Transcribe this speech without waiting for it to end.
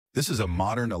This is a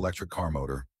modern electric car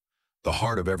motor, the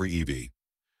heart of every EV.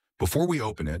 Before we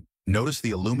open it, notice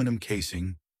the aluminum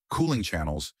casing, cooling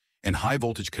channels, and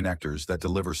high-voltage connectors that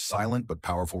deliver silent but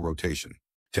powerful rotation.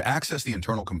 To access the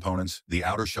internal components, the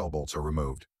outer shell bolts are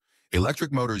removed.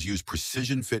 Electric motors use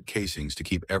precision-fit casings to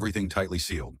keep everything tightly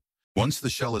sealed. Once the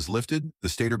shell is lifted, the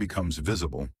stator becomes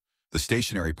visible, the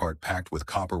stationary part packed with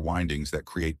copper windings that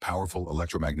create powerful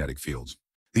electromagnetic fields.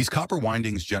 These copper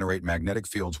windings generate magnetic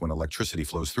fields when electricity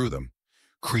flows through them,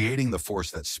 creating the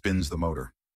force that spins the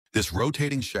motor. This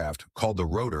rotating shaft, called the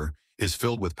rotor, is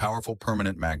filled with powerful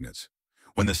permanent magnets.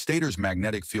 When the stator's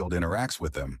magnetic field interacts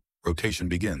with them, rotation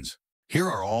begins. Here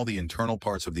are all the internal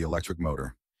parts of the electric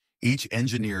motor, each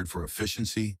engineered for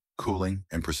efficiency, cooling,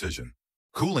 and precision.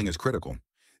 Cooling is critical.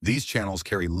 These channels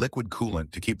carry liquid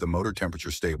coolant to keep the motor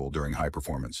temperature stable during high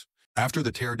performance. After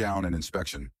the teardown and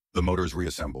inspection, the motor is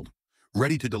reassembled,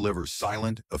 ready to deliver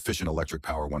silent, efficient electric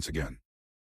power once again.